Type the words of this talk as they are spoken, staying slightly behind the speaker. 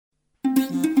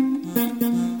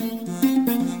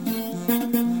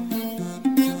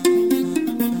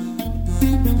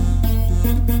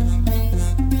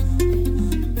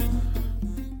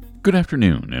Good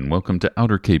afternoon, and welcome to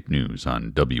Outer Cape News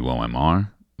on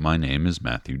WOMR. My name is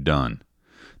Matthew Dunn.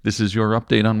 This is your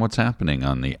update on what's happening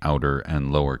on the Outer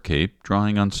and Lower Cape,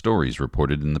 drawing on stories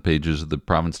reported in the pages of the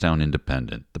Provincetown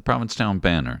Independent, the Provincetown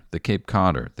Banner, the Cape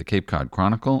Codder, the Cape Cod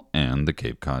Chronicle, and the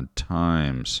Cape Cod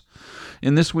Times.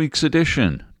 In this week's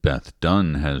edition, Beth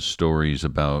Dunn has stories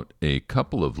about a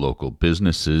couple of local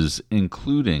businesses,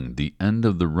 including the end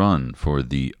of the run for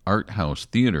the Art House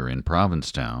Theater in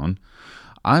Provincetown.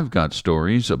 I've got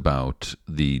stories about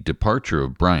the departure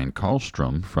of Brian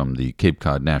Karlstrom from the Cape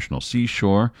Cod National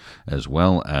Seashore, as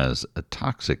well as a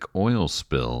toxic oil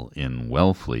spill in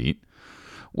Wellfleet.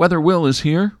 Weather Will is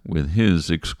here with his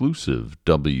exclusive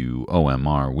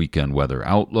WOMR weekend weather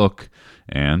outlook,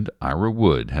 and Ira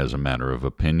Wood has a matter of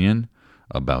opinion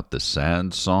about the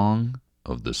sad song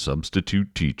of the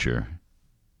substitute teacher.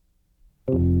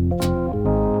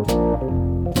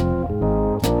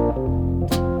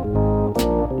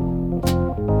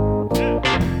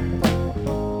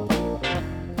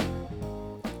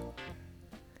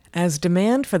 As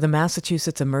demand for the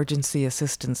Massachusetts Emergency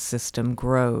Assistance System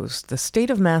grows, the state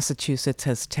of Massachusetts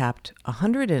has tapped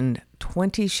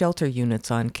 120 shelter units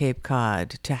on Cape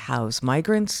Cod to house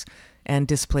migrants and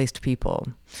displaced people.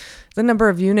 The number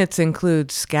of units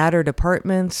includes scattered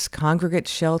apartments, congregate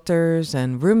shelters,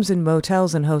 and rooms in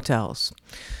motels and hotels.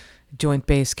 Joint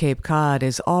Base Cape Cod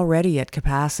is already at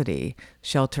capacity,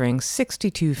 sheltering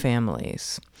 62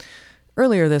 families.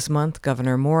 Earlier this month,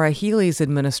 Governor Maura Healey's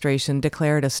administration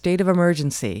declared a state of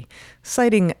emergency,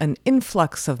 citing an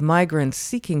influx of migrants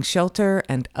seeking shelter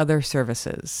and other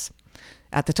services.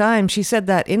 At the time, she said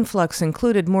that influx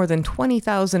included more than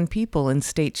 20,000 people in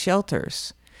state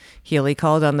shelters. Healey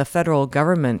called on the federal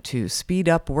government to speed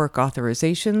up work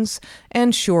authorizations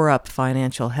and shore up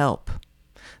financial help.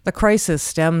 The crisis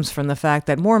stems from the fact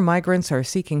that more migrants are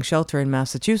seeking shelter in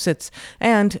Massachusetts,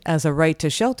 and as a right to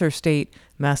shelter state,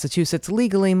 Massachusetts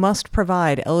legally must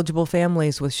provide eligible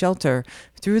families with shelter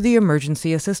through the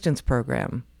Emergency Assistance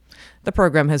Program. The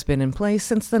program has been in place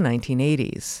since the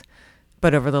 1980s.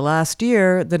 But over the last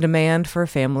year, the demand for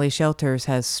family shelters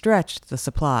has stretched the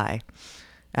supply.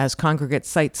 As congregate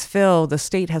sites fill, the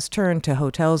state has turned to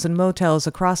hotels and motels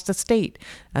across the state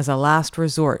as a last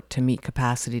resort to meet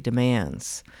capacity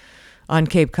demands. On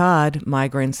Cape Cod,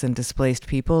 migrants and displaced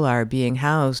people are being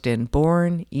housed in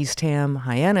Bourne, Eastham,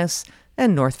 Hyannis,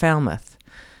 and North Falmouth.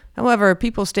 However,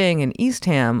 people staying in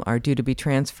Eastham are due to be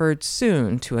transferred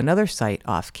soon to another site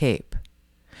off Cape.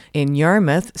 In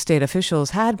Yarmouth, state officials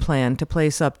had planned to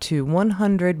place up to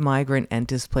 100 migrant and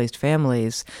displaced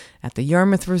families at the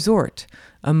Yarmouth Resort,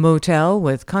 a motel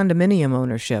with condominium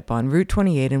ownership on Route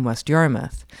 28 in West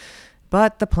Yarmouth.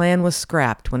 But the plan was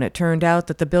scrapped when it turned out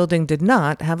that the building did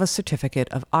not have a certificate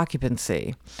of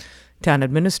occupancy. Town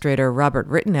Administrator Robert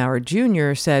Rittenauer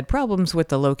Jr. said problems with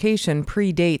the location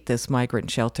predate this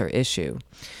migrant shelter issue.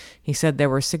 He said there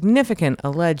were significant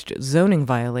alleged zoning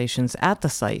violations at the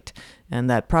site and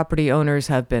that property owners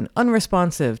have been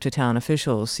unresponsive to town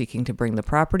officials seeking to bring the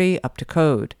property up to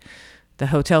code. The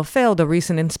hotel failed a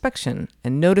recent inspection,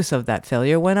 and notice of that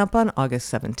failure went up on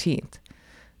August 17th.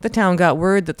 The town got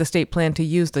word that the state planned to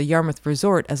use the Yarmouth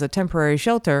Resort as a temporary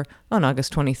shelter on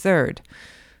August 23rd.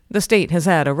 The state has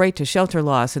had a right to shelter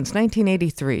law since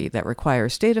 1983 that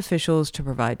requires state officials to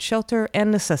provide shelter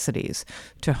and necessities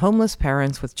to homeless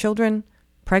parents with children,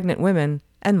 pregnant women,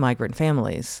 and migrant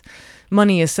families.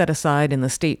 Money is set aside in the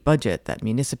state budget that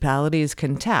municipalities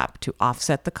can tap to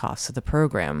offset the costs of the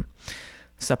program.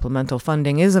 Supplemental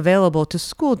funding is available to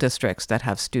school districts that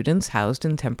have students housed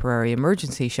in temporary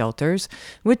emergency shelters,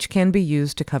 which can be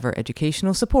used to cover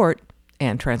educational support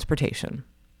and transportation.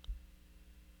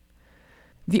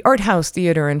 The Art House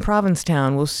Theater in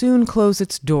Provincetown will soon close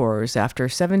its doors after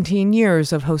 17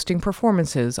 years of hosting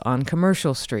performances on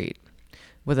Commercial Street.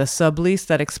 With a sublease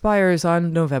that expires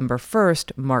on November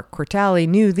 1st, Mark Cortali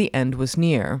knew the end was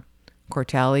near.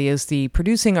 Cortali is the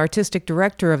producing artistic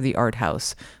director of the Art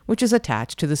House, which is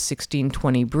attached to the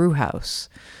 1620 Brew House.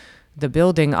 The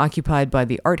building occupied by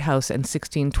the Art House and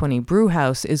 1620 Brew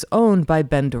House is owned by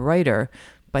Ben DeRuyter,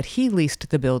 but he leased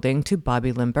the building to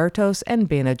Bobby Limbertos and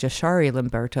Bana Jashari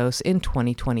Limbertos in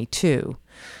 2022.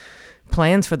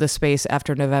 Plans for the space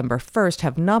after November 1st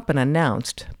have not been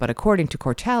announced, but according to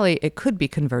Cortali, it could be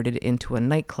converted into a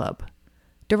nightclub.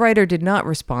 DeRuyter did not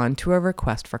respond to a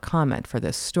request for comment for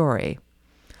this story.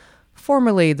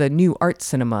 Formerly the New Art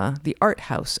Cinema, the Art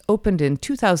House opened in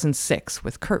 2006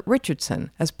 with Kurt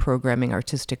Richardson as programming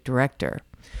artistic director.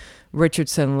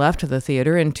 Richardson left the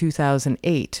theater in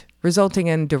 2008, resulting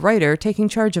in DeRuyter taking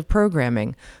charge of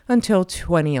programming until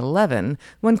 2011,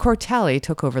 when Cortali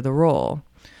took over the role.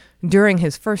 During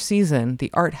his first season,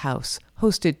 the Art House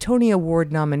hosted Tony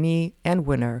Award nominee and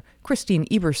winner Christine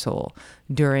Ebersole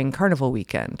during Carnival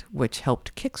Weekend, which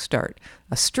helped kickstart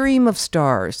a stream of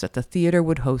stars that the theater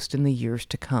would host in the years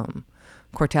to come.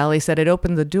 Cortali said it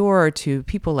opened the door to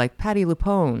people like Patti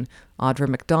LuPone, Audra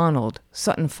McDonald,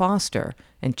 Sutton Foster,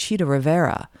 and Chita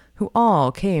Rivera, who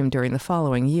all came during the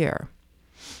following year.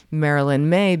 Marilyn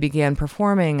May began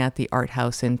performing at the Art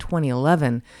House in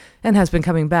 2011 and has been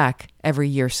coming back every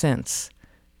year since.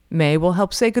 May will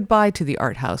help say goodbye to the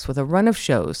Art House with a run of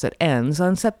shows that ends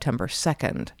on September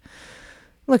 2nd.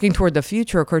 Looking toward the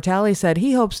future, Cortali said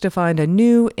he hopes to find a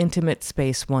new, intimate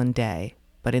space one day,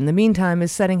 but in the meantime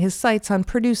is setting his sights on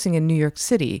producing in New York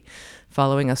City,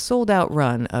 following a sold-out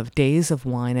run of Days of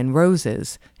Wine and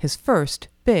Roses, his first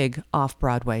big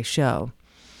off-Broadway show.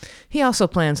 He also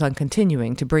plans on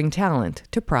continuing to bring talent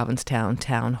to Provincetown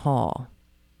Town Hall.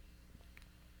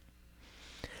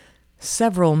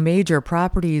 Several major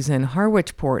properties in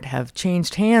Harwichport have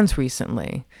changed hands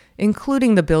recently,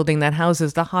 including the building that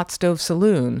houses the Hot Stove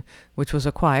Saloon, which was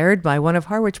acquired by one of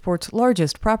Harwichport's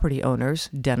largest property owners,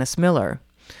 Dennis Miller.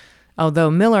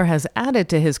 Although Miller has added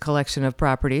to his collection of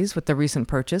properties with the recent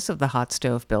purchase of the Hot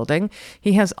Stove building,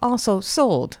 he has also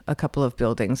sold a couple of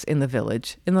buildings in the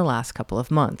village in the last couple of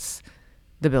months.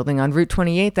 The building on Route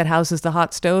 28 that houses the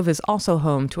Hot Stove is also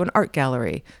home to an art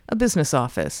gallery, a business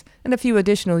office, and a few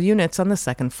additional units on the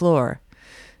second floor.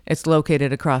 It's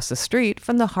located across the street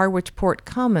from the Harwichport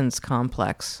Commons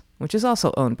complex, which is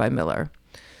also owned by Miller.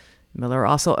 Miller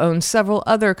also owns several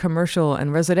other commercial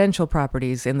and residential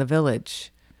properties in the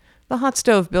village. The Hot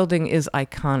Stove building is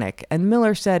iconic, and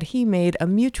Miller said he made a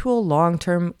mutual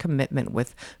long-term commitment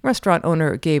with restaurant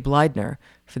owner Gabe Leidner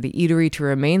for the eatery to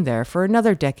remain there for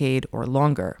another decade or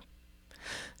longer.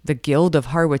 The Guild of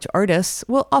Harwich Artists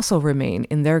will also remain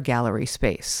in their gallery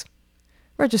space.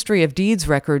 Registry of Deeds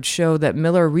records show that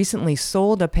Miller recently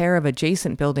sold a pair of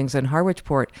adjacent buildings in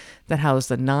Harwichport that house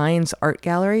the Nines Art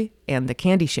Gallery and the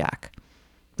Candy Shack.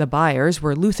 The buyers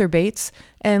were Luther Bates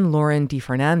and Lauren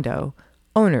DiFernando,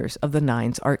 owners of the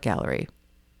Nines Art Gallery.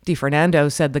 DiFernando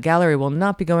said the gallery will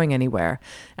not be going anywhere.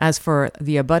 As for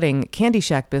the abutting Candy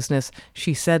Shack business,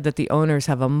 she said that the owners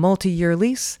have a multi-year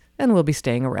lease and will be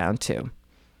staying around too.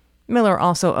 Miller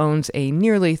also owns a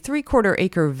nearly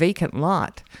 3/4-acre vacant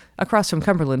lot across from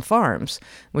Cumberland Farms,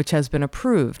 which has been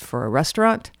approved for a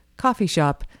restaurant, coffee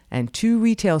shop, and 2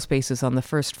 retail spaces on the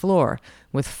first floor,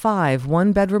 with 5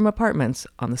 one-bedroom apartments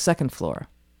on the second floor.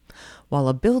 While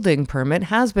a building permit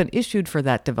has been issued for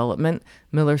that development,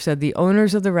 Miller said the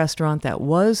owners of the restaurant that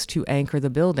was to anchor the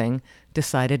building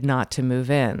decided not to move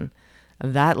in.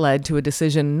 That led to a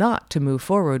decision not to move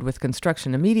forward with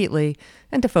construction immediately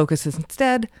and to focus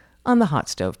instead on the Hot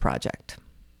Stove project.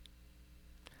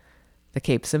 The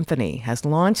Cape Symphony has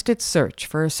launched its search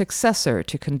for a successor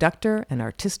to conductor and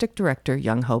artistic director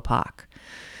Young Ho Pak.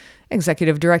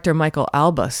 Executive Director Michael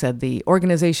Alba said the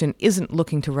organization isn't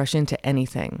looking to rush into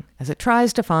anything as it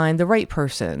tries to find the right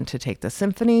person to take the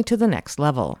symphony to the next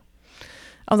level.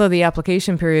 Although the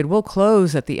application period will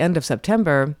close at the end of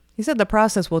September, he said the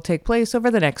process will take place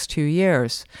over the next 2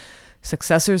 years.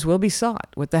 Successors will be sought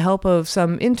with the help of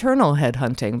some internal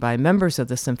headhunting by members of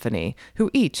the symphony, who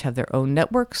each have their own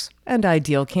networks and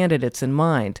ideal candidates in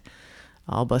mind.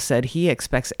 Alba said he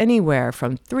expects anywhere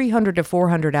from 300 to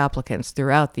 400 applicants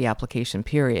throughout the application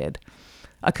period.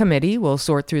 A committee will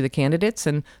sort through the candidates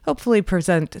and hopefully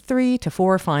present 3 to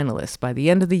 4 finalists by the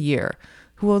end of the year,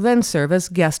 who will then serve as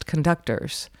guest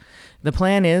conductors. The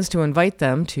plan is to invite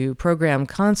them to program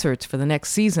concerts for the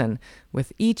next season,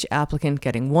 with each applicant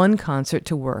getting 1 concert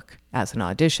to work as an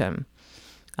audition.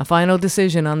 A final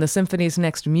decision on the symphony's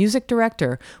next music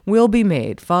director will be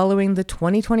made following the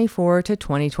 2024 to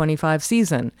 2025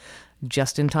 season,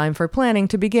 just in time for planning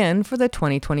to begin for the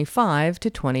 2025 to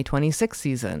 2026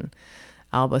 season.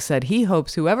 Alba said he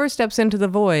hopes whoever steps into the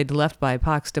void left by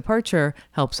Pak's departure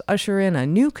helps usher in a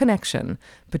new connection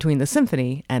between the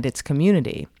symphony and its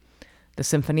community. The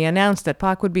symphony announced that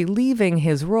Pak would be leaving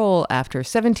his role after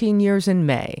 17 years in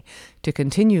May to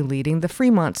continue leading the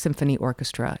Fremont Symphony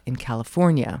Orchestra in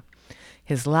California.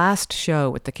 His last show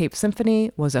with the Cape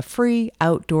Symphony was a free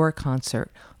outdoor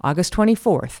concert, August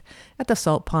 24th, at the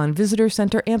Salt Pond Visitor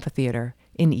Center Amphitheater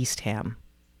in Eastham.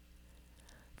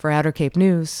 For Outer Cape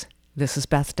News, this is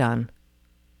Beth Dunn.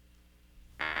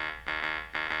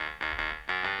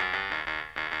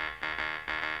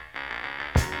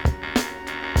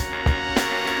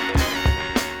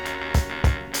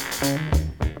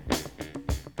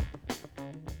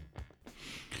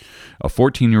 A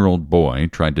 14-year-old boy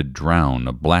tried to drown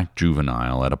a black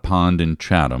juvenile at a pond in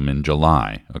Chatham in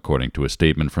July, according to a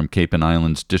statement from Cape and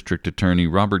Islands District Attorney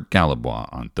Robert Galibois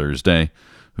on Thursday,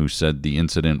 who said the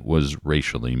incident was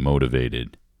racially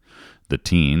motivated. The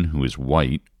teen, who is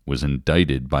white, was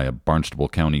indicted by a Barnstable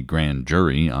County grand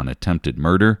jury on attempted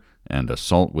murder and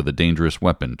assault with a dangerous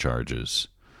weapon charges.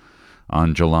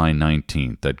 On July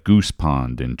 19th at Goose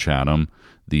Pond in Chatham,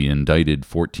 the indicted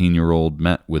 14-year-old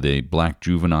met with a black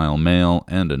juvenile male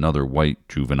and another white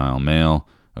juvenile male,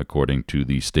 according to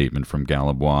the statement from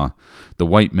Galibois. The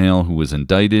white male who was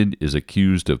indicted is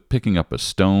accused of picking up a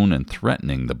stone and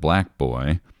threatening the black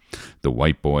boy. The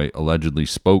white boy allegedly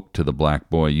spoke to the black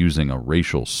boy using a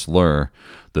racial slur.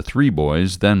 The three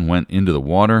boys then went into the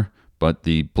water, but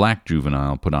the black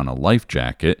juvenile put on a life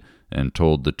jacket and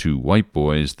told the two white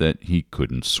boys that he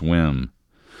couldn't swim.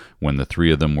 When the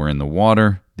three of them were in the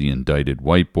water, the indicted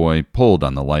white boy pulled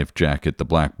on the life jacket the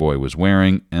black boy was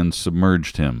wearing and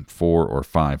submerged him 4 or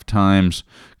 5 times,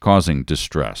 causing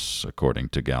distress, according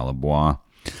to Galibois.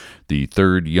 The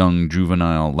third young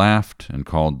juvenile laughed and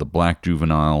called the black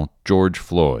juvenile George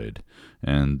Floyd,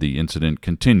 and the incident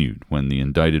continued when the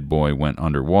indicted boy went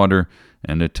underwater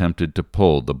and attempted to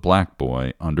pull the black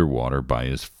boy underwater by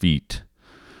his feet.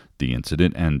 The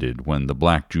incident ended when the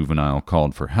black juvenile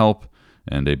called for help,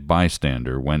 and a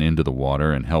bystander went into the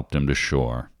water and helped him to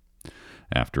shore.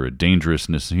 After a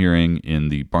dangerousness hearing in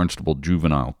the Barnstable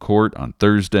Juvenile Court on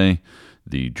Thursday,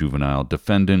 the juvenile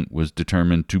defendant was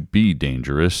determined to be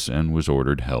dangerous and was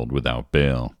ordered held without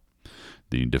bail.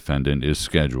 The defendant is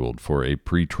scheduled for a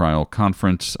pretrial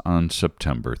conference on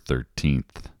September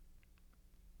 13th.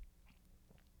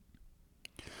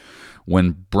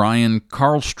 When Brian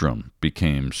Karlstrom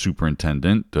became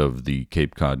superintendent of the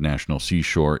Cape Cod National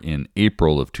Seashore in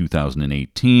April of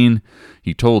 2018,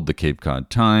 he told the Cape Cod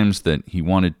Times that he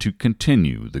wanted to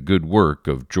continue the good work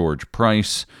of George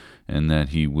Price and that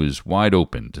he was wide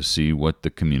open to see what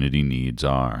the community needs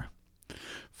are.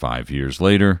 5 years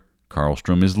later,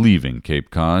 Karlstrom is leaving Cape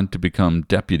Cod to become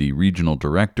Deputy Regional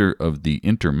Director of the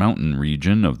Intermountain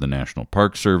Region of the National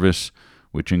Park Service,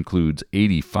 which includes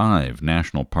 85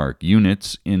 national park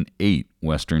units in 8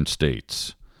 western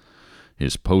states.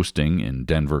 His posting in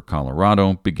Denver,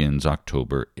 Colorado begins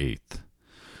October 8th.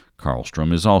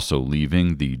 Karlstrom is also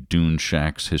leaving the Dune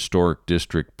Shacks Historic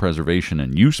District Preservation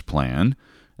and Use Plan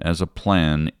as a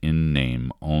plan in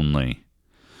name only.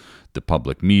 The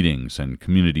public meetings and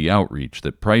community outreach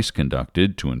that Price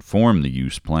conducted to inform the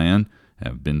use plan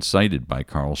have been cited by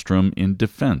Karlstrom in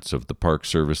defense of the Park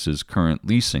Service's current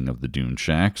leasing of the Dune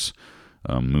Shacks,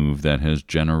 a move that has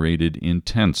generated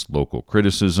intense local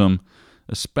criticism,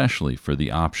 especially for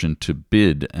the option to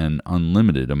bid an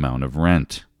unlimited amount of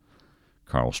rent.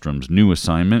 Karlstrom's new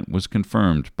assignment was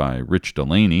confirmed by Rich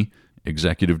Delaney,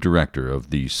 Executive Director of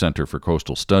the Center for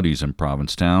Coastal Studies in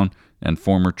Provincetown and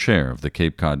former chair of the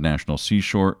Cape Cod National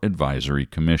Seashore Advisory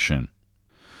Commission.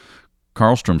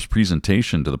 Karlstrom's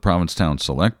presentation to the Provincetown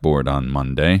Select Board on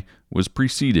Monday was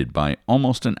preceded by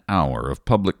almost an hour of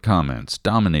public comments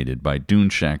dominated by Dune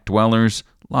Shack dwellers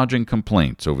lodging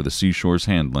complaints over the seashore's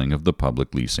handling of the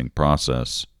public leasing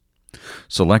process.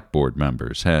 Select Board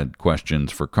members had questions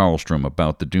for Karlstrom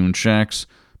about the Dune Shacks,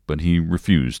 but he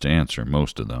refused to answer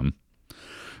most of them.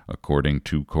 According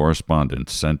to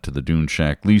correspondence sent to the Dune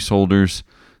Shack leaseholders,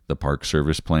 the Park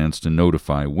Service plans to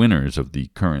notify winners of the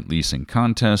current leasing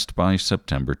contest by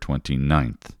September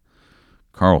 29th.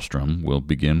 Karlstrom will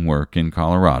begin work in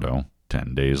Colorado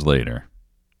 10 days later.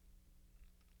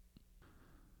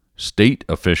 State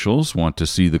officials want to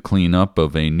see the cleanup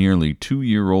of a nearly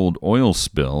 2-year-old oil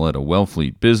spill at a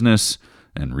Wellfleet business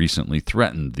and recently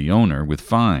threatened the owner with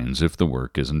fines if the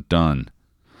work isn't done.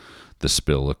 The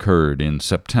spill occurred in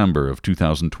September of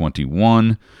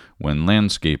 2021 when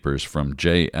landscapers from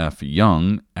J.F.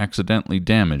 Young accidentally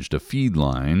damaged a feed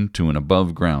line to an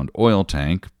above-ground oil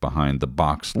tank behind the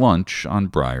Box Lunch on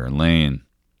Briar Lane.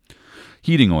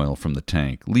 Heating oil from the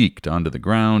tank leaked onto the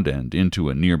ground and into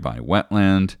a nearby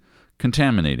wetland,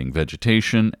 contaminating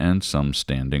vegetation and some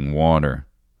standing water.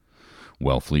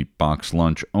 Wellfleet Box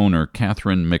Lunch owner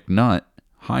Catherine McNutt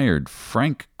hired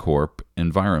Frank Corp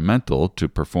Environmental to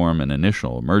perform an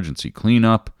initial emergency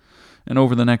cleanup, and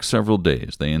over the next several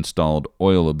days they installed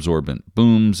oil-absorbent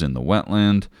booms in the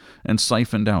wetland and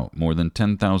siphoned out more than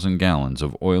 10,000 gallons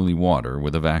of oily water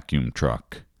with a vacuum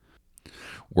truck.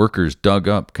 Workers dug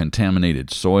up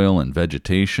contaminated soil and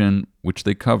vegetation, which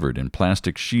they covered in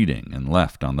plastic sheeting and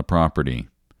left on the property.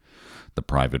 The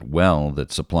private well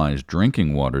that supplies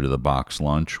drinking water to the Box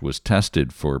Lunch was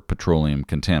tested for petroleum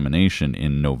contamination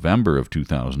in November of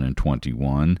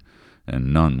 2021,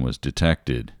 and none was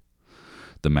detected.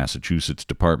 The Massachusetts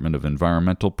Department of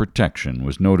Environmental Protection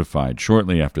was notified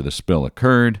shortly after the spill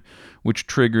occurred, which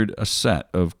triggered a set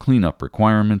of cleanup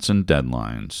requirements and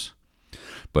deadlines.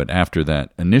 But after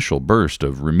that initial burst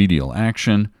of remedial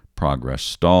action, progress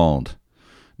stalled.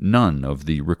 None of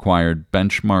the required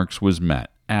benchmarks was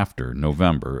met after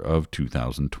November of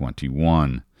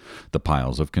 2021. The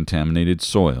piles of contaminated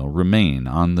soil remain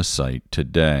on the site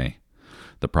today.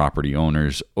 The property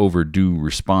owner's overdue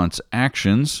response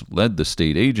actions led the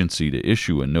state agency to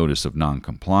issue a notice of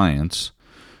noncompliance.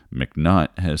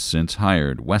 McNutt has since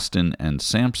hired Weston and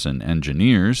Sampson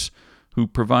engineers who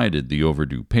provided the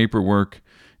overdue paperwork,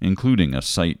 including a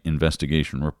site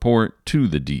investigation report to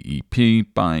the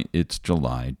DEP by its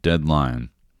July deadline.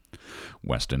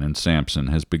 Weston and Sampson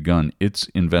has begun its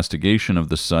investigation of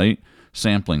the site,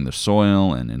 sampling the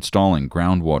soil and installing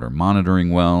groundwater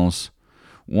monitoring wells.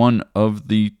 One of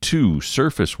the 2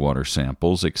 surface water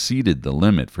samples exceeded the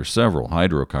limit for several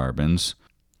hydrocarbons.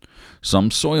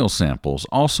 Some soil samples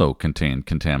also contained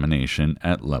contamination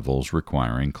at levels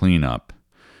requiring cleanup.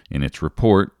 In its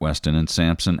report, Weston and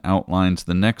Sampson outlines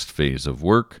the next phase of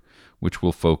work, which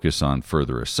will focus on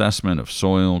further assessment of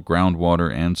soil,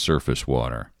 groundwater, and surface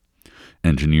water.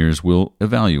 Engineers will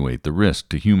evaluate the risk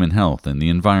to human health and the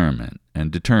environment and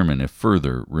determine if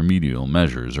further remedial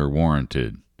measures are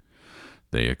warranted.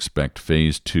 They expect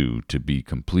Phase 2 to be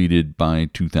completed by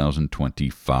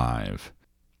 2025.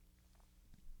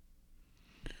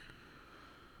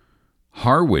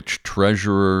 Harwich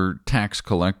Treasurer Tax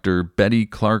Collector Betty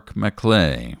Clark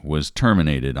McClay was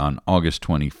terminated on August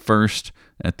 21st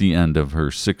at the end of her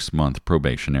 6-month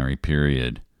probationary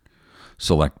period.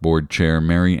 Select Board Chair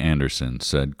Mary Anderson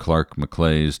said Clark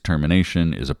McClay's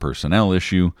termination is a personnel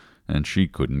issue and she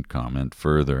couldn't comment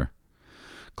further.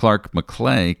 Clark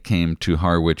McClay came to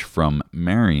Harwich from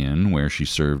Marion, where she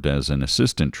served as an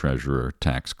assistant treasurer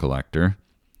tax collector.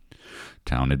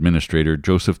 Town Administrator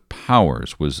Joseph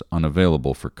Powers was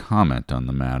unavailable for comment on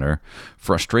the matter.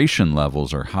 Frustration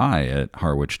levels are high at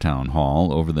Harwich Town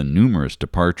Hall over the numerous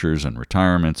departures and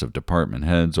retirements of department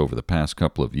heads over the past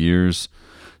couple of years.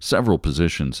 Several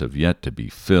positions have yet to be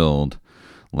filled.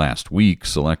 Last week,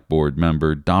 Select Board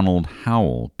member Donald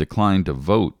Howell declined to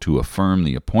vote to affirm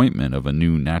the appointment of a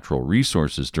new Natural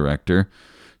Resources Director,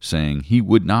 saying he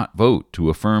would not vote to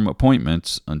affirm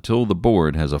appointments until the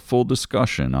board has a full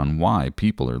discussion on why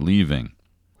people are leaving.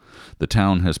 The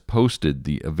town has posted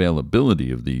the availability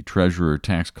of the Treasurer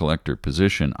Tax Collector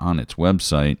position on its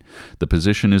website. The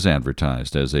position is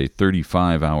advertised as a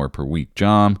 35-hour per week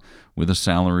job with a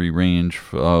salary range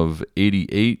of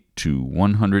 $88,000 to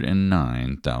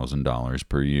 $109,000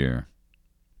 per year.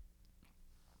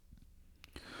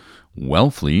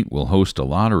 Wellfleet will host a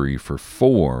lottery for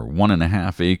 4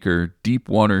 1.5-acre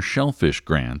deepwater shellfish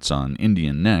grants on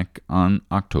Indian Neck on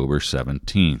October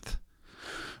 17th.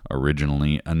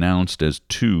 Originally announced as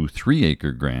 2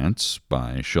 3-acre grants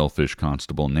by Shellfish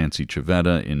Constable Nancy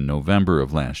Civetta in November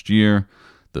of last year,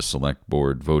 the Select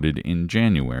Board voted in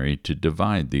January to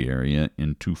divide the area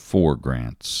into 4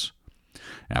 grants.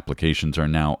 Applications are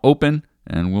now open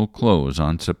and will close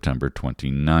on September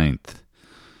 29th.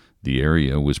 The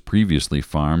area was previously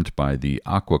farmed by the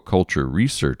Aquaculture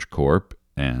Research Corp.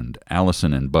 And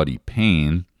Allison and Buddy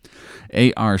Payne.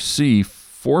 ARC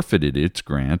forfeited its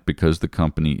grant because the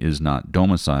company is not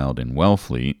domiciled in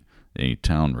Wellfleet, a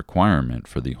town requirement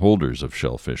for the holders of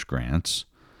shellfish grants.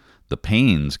 The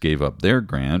Paynes gave up their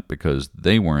grant because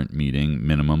they weren't meeting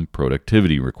minimum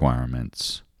productivity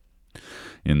requirements.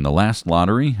 In the last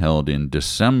lottery, held in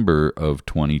December of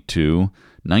 22,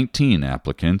 19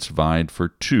 applicants vied for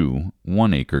 2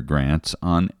 1-acre grants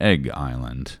on Egg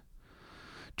Island.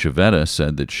 Civetta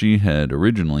said that she had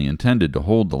originally intended to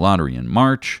hold the lottery in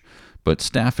March, but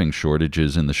staffing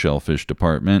shortages in the shellfish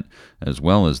department, as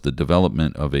well as the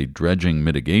development of a dredging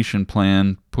mitigation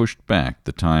plan, pushed back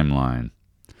the timeline.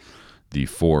 The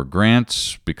 4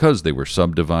 grants, because they were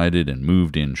subdivided and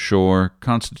moved inshore,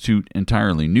 constitute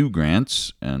entirely new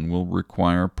grants and will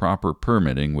require proper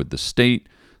permitting with the state,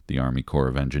 the Army Corps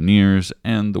of Engineers,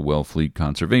 and the Wellfleet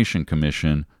Conservation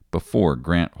Commission before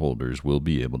grant holders will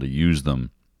be able to use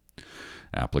them.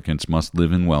 Applicants must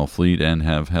live in Wellfleet and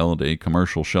have held a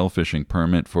commercial shellfishing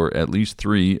permit for at least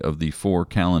 3 of the 4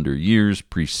 calendar years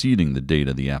preceding the date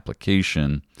of the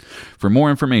application. For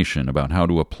more information about how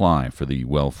to apply for the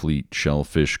Wellfleet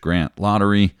Shellfish Grant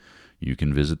Lottery, you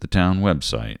can visit the town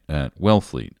website at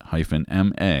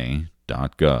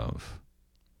wellfleet-ma.gov.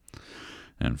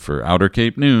 And for Outer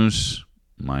Cape News,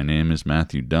 my name is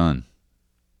Matthew Dunn.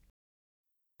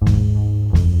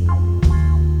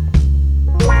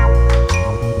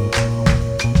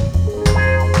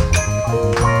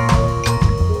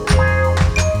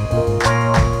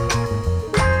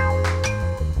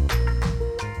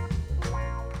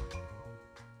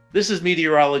 This is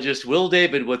meteorologist Will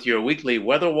David with your weekly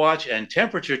weather watch and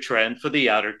temperature trend for the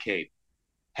Outer Cape.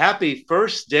 Happy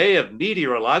first day of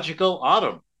meteorological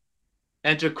autumn.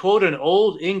 And to quote an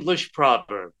old English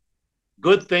proverb,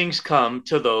 good things come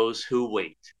to those who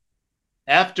wait.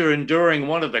 After enduring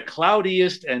one of the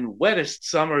cloudiest and wettest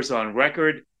summers on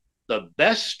record, the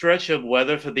best stretch of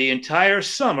weather for the entire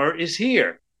summer is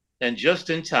here, and just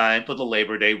in time for the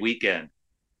Labor Day weekend.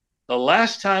 The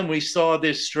last time we saw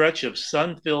this stretch of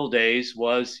sun-filled days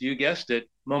was, you guessed it,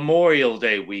 Memorial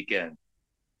Day weekend.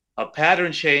 A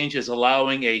pattern change is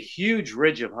allowing a huge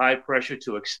ridge of high pressure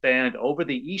to expand over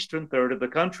the eastern third of the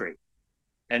country.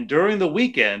 And during the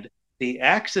weekend, the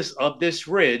axis of this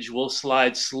ridge will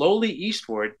slide slowly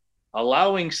eastward,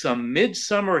 allowing some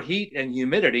midsummer heat and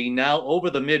humidity now over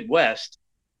the Midwest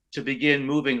to begin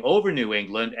moving over New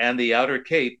England and the Outer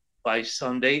Cape by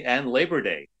Sunday and Labor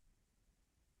Day.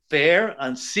 Fair,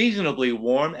 unseasonably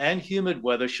warm and humid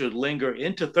weather should linger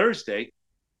into Thursday,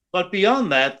 but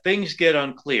beyond that, things get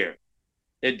unclear.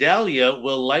 Idalia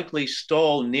will likely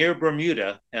stall near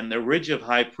Bermuda, and the ridge of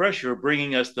high pressure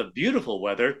bringing us the beautiful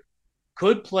weather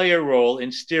could play a role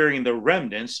in steering the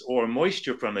remnants or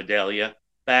moisture from Idalia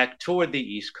back toward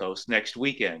the East Coast next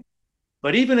weekend.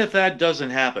 But even if that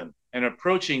doesn't happen, an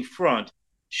approaching front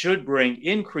should bring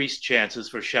increased chances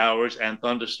for showers and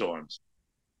thunderstorms.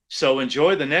 So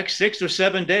enjoy the next 6 or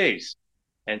 7 days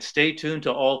and stay tuned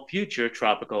to all future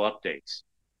tropical updates.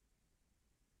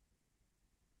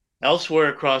 Elsewhere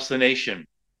across the nation,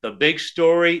 the big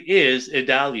story is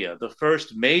Idalia, the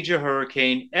first major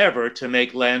hurricane ever to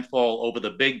make landfall over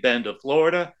the Big Bend of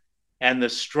Florida and the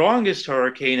strongest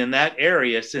hurricane in that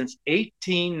area since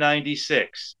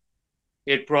 1896.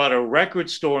 It brought a record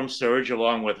storm surge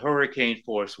along with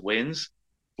hurricane-force winds,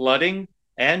 flooding,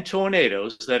 and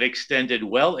tornadoes that extended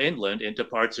well inland into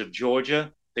parts of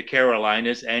Georgia, the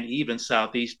Carolinas, and even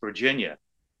southeast Virginia.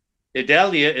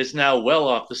 Idalia is now well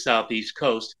off the southeast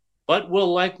coast, but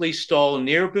will likely stall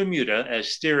near Bermuda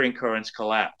as steering currents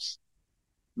collapse.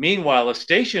 Meanwhile, a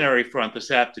stationary front this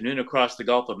afternoon across the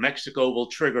Gulf of Mexico will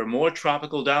trigger more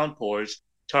tropical downpours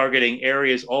targeting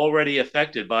areas already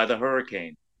affected by the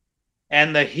hurricane.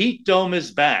 And the heat dome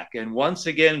is back and once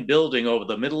again building over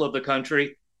the middle of the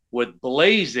country with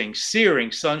blazing,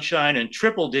 searing sunshine and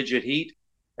triple-digit heat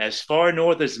as far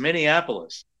north as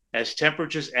Minneapolis, as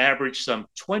temperatures average some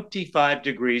 25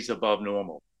 degrees above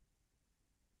normal.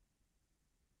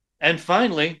 And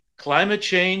finally, climate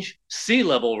change, sea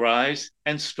level rise,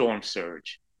 and storm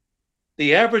surge.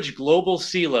 The average global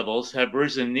sea levels have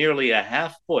risen nearly a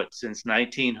half foot since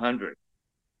 1900,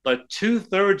 but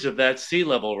 2/3 of that sea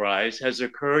level rise has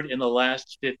occurred in the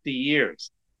last 50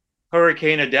 years.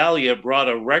 Hurricane Idalia brought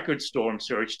a record storm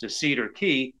surge to Cedar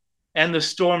Key, and the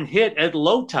storm hit at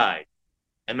low tide.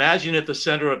 Imagine if the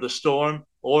center of the storm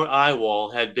or eye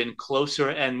wall had been closer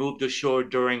and moved ashore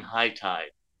during high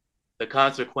tide. The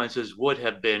consequences would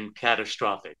have been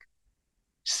catastrophic.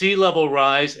 Sea level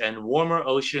rise and warmer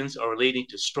oceans are leading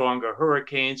to stronger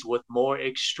hurricanes with more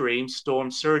extreme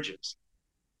storm surges.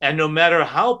 And no matter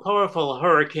how powerful a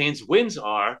hurricane's winds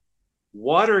are,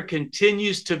 water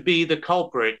continues to be the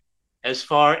culprit as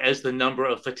far as the number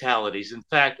of fatalities. In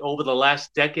fact, over the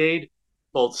last decade,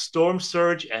 both storm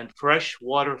surge and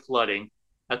freshwater flooding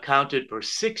accounted for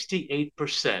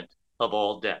 68% of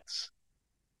all deaths.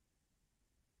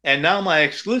 And now my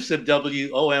exclusive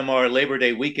WOMR Labor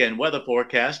Day weekend weather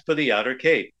forecast for the Outer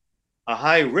Cape. A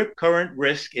high rip current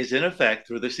risk is in effect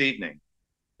through this evening.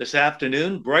 This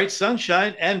afternoon, bright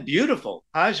sunshine and beautiful,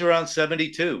 highs around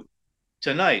 72.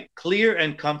 Tonight, clear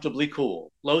and comfortably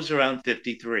cool, lows around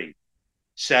 53.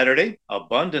 Saturday,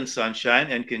 abundant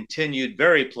sunshine and continued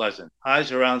very pleasant,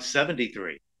 highs around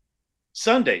 73.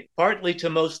 Sunday, partly to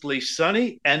mostly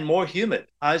sunny and more humid,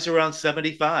 highs around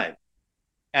 75.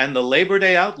 And the Labor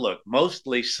Day outlook,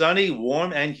 mostly sunny,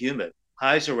 warm, and humid,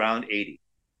 highs around 80.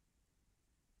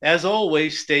 As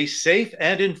always, stay safe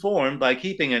and informed by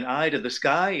keeping an eye to the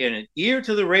sky and an ear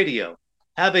to the radio.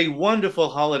 Have a wonderful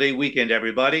holiday weekend,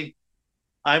 everybody.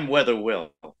 I'm Weather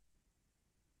Will.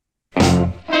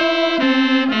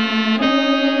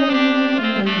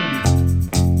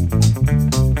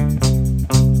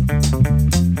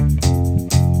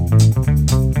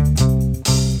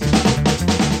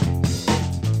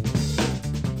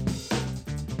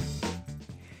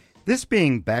 This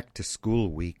being back to school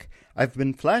week, I've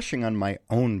been flashing on my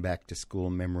own back to school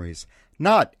memories,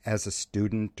 not as a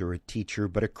student or a teacher,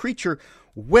 but a creature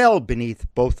well beneath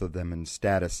both of them in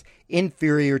status,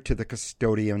 inferior to the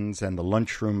custodians and the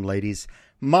lunchroom ladies,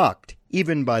 mocked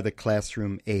even by the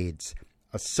classroom aides,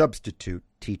 a substitute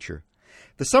teacher.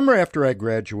 The summer after I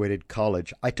graduated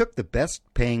college, I took the best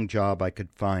paying job I could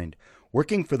find,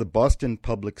 working for the Boston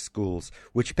Public Schools,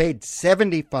 which paid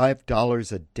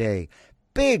 $75 a day.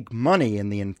 Big money in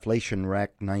the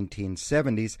inflation-racked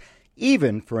 1970s,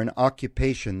 even for an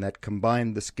occupation that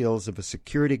combined the skills of a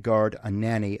security guard, a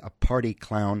nanny, a party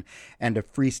clown, and a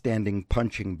freestanding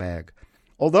punching bag.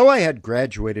 Although I had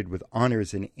graduated with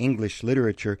honors in English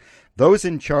literature, those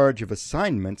in charge of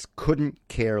assignments couldn't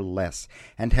care less,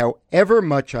 and however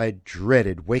much I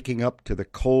dreaded waking up to the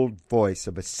cold voice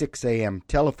of a 6 a.m.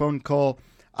 telephone call,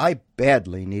 I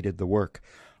badly needed the work.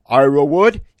 "Ira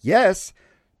Wood? Yes.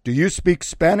 Do you speak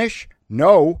Spanish?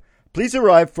 No. Please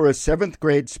arrive for a 7th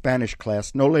grade Spanish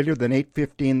class no later than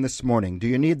 8:15 this morning. Do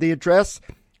you need the address?"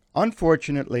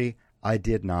 Unfortunately, I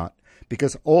did not,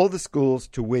 because all the schools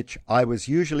to which I was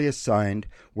usually assigned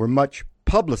were much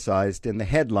publicized in the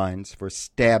headlines for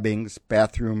stabbings,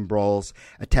 bathroom brawls,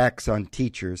 attacks on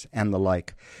teachers, and the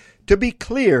like. To be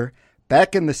clear,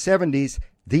 back in the 70s,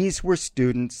 these were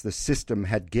students the system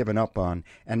had given up on,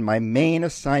 and my main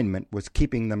assignment was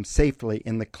keeping them safely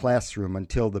in the classroom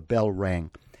until the bell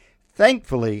rang.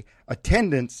 Thankfully,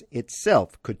 attendance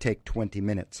itself could take 20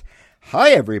 minutes.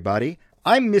 "Hi, everybody.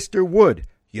 I'm Mr. Wood.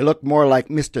 You look more like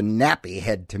Mr.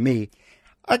 Nappyhead to me."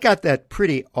 I got that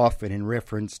pretty often in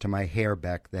reference to my hair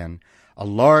back then, a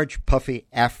large puffy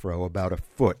afro about a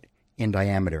foot in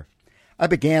diameter. I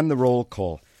began the roll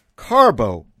call.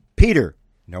 "Carbo, Peter."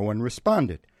 No one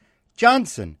responded.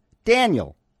 "Johnson,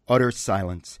 Daniel." Utter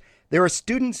silence. There are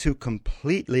students who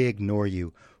completely ignore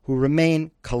you, who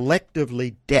remain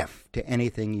collectively deaf to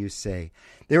anything you say.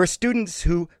 There are students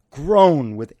who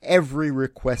groan with every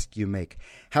request you make,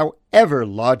 however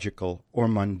logical or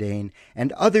mundane,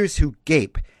 and others who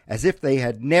gape as if they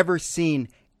had never seen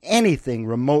anything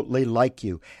remotely like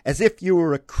you, as if you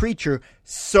were a creature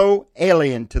so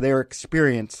alien to their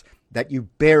experience that you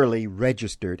barely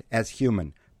registered as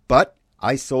human. But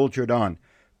I soldiered on.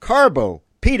 "Carbo,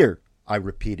 Peter," I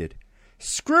repeated.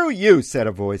 "Screw you," said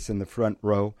a voice in the front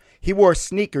row. He wore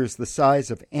sneakers the size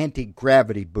of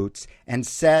anti-gravity boots and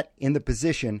sat in the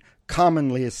position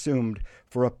commonly assumed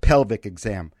for a pelvic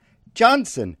exam.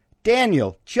 "Johnson,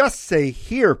 Daniel, just say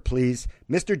 'here, please.'"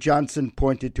 Mr. Johnson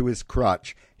pointed to his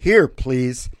crotch. "Here,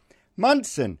 please."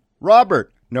 "Munson,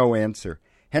 Robert," no answer.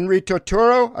 "Henry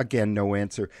Tortoro?" Again no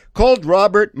answer. "Called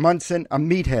Robert Munson a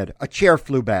meathead. A chair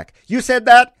flew back." "You said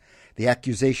that?" The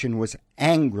accusation was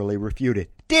angrily refuted.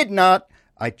 "Did not."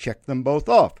 I checked them both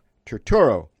off.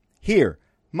 Tortoro, here.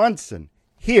 Munson,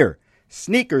 here.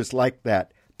 Sneakers like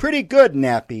that. "Pretty good,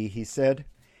 Nappy," he said.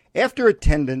 After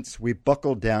attendance, we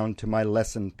buckled down to my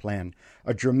lesson plan,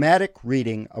 a dramatic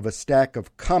reading of a stack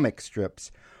of comic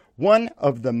strips, one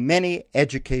of the many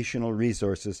educational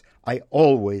resources I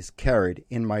always carried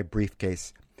in my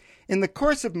briefcase. In the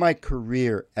course of my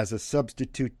career as a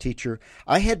substitute teacher,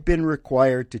 I had been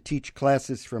required to teach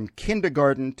classes from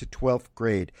kindergarten to 12th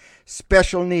grade,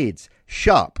 special needs,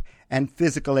 shop, and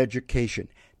physical education,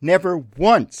 never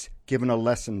once given a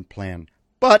lesson plan.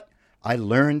 But I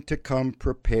learned to come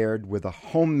prepared with a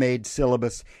homemade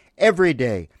syllabus every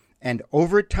day, and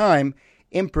over time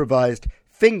improvised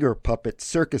finger puppet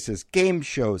circuses, game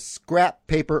shows, scrap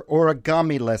paper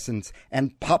origami lessons,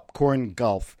 and popcorn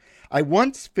golf. I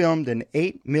once filmed an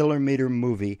 8mm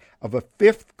movie of a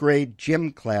 5th grade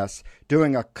gym class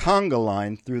doing a conga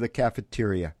line through the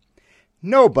cafeteria.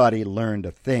 Nobody learned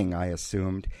a thing, I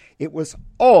assumed. It was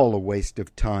all a waste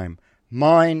of time,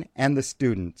 mine and the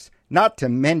students', not to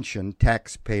mention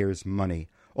taxpayers' money.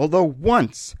 Although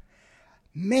once,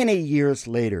 many years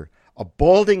later, a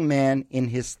balding man in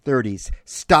his 30s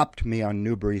stopped me on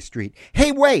Newbury Street.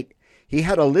 "Hey, wait!" He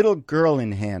had a little girl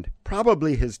in hand,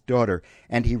 probably his daughter,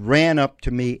 and he ran up to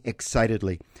me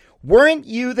excitedly. "Weren't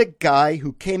you the guy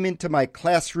who came into my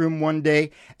classroom one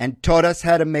day and taught us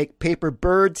how to make paper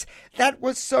birds? That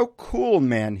was so cool,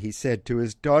 man," he said to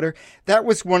his daughter. "That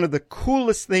was one of the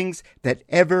coolest things that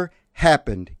ever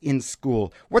happened in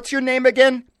school. What's your name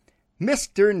again?"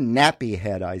 "Mr.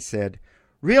 Nappyhead," I said,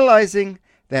 realizing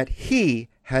that he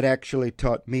had actually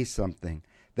taught me something,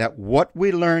 that what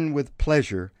we learn with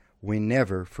pleasure we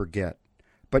never forget.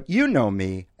 But you know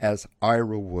me as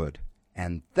Ira Wood,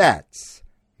 and that's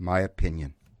my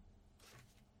opinion.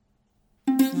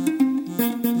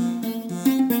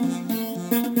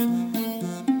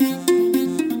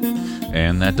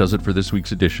 And that does it for this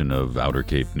week's edition of Outer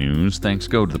Cape News. Thanks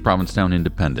go to the Provincetown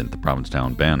Independent, the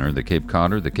Provincetown Banner, the Cape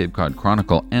Codder, the Cape Cod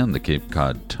Chronicle, and the Cape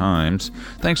Cod Times.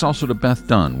 Thanks also to Beth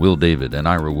Dunn, Will David, and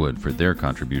Ira Wood for their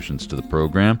contributions to the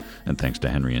program. And thanks to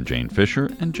Henry and Jane Fisher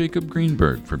and Jacob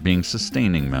Greenberg for being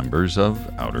sustaining members of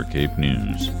Outer Cape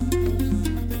News.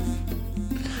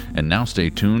 And now stay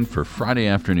tuned for Friday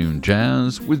Afternoon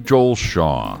Jazz with Joel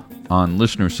Shaw on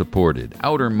listener-supported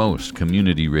Outermost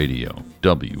Community Radio,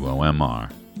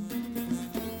 WOMR.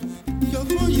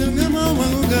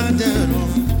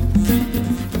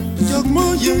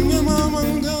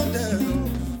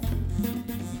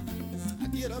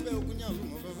 Get up,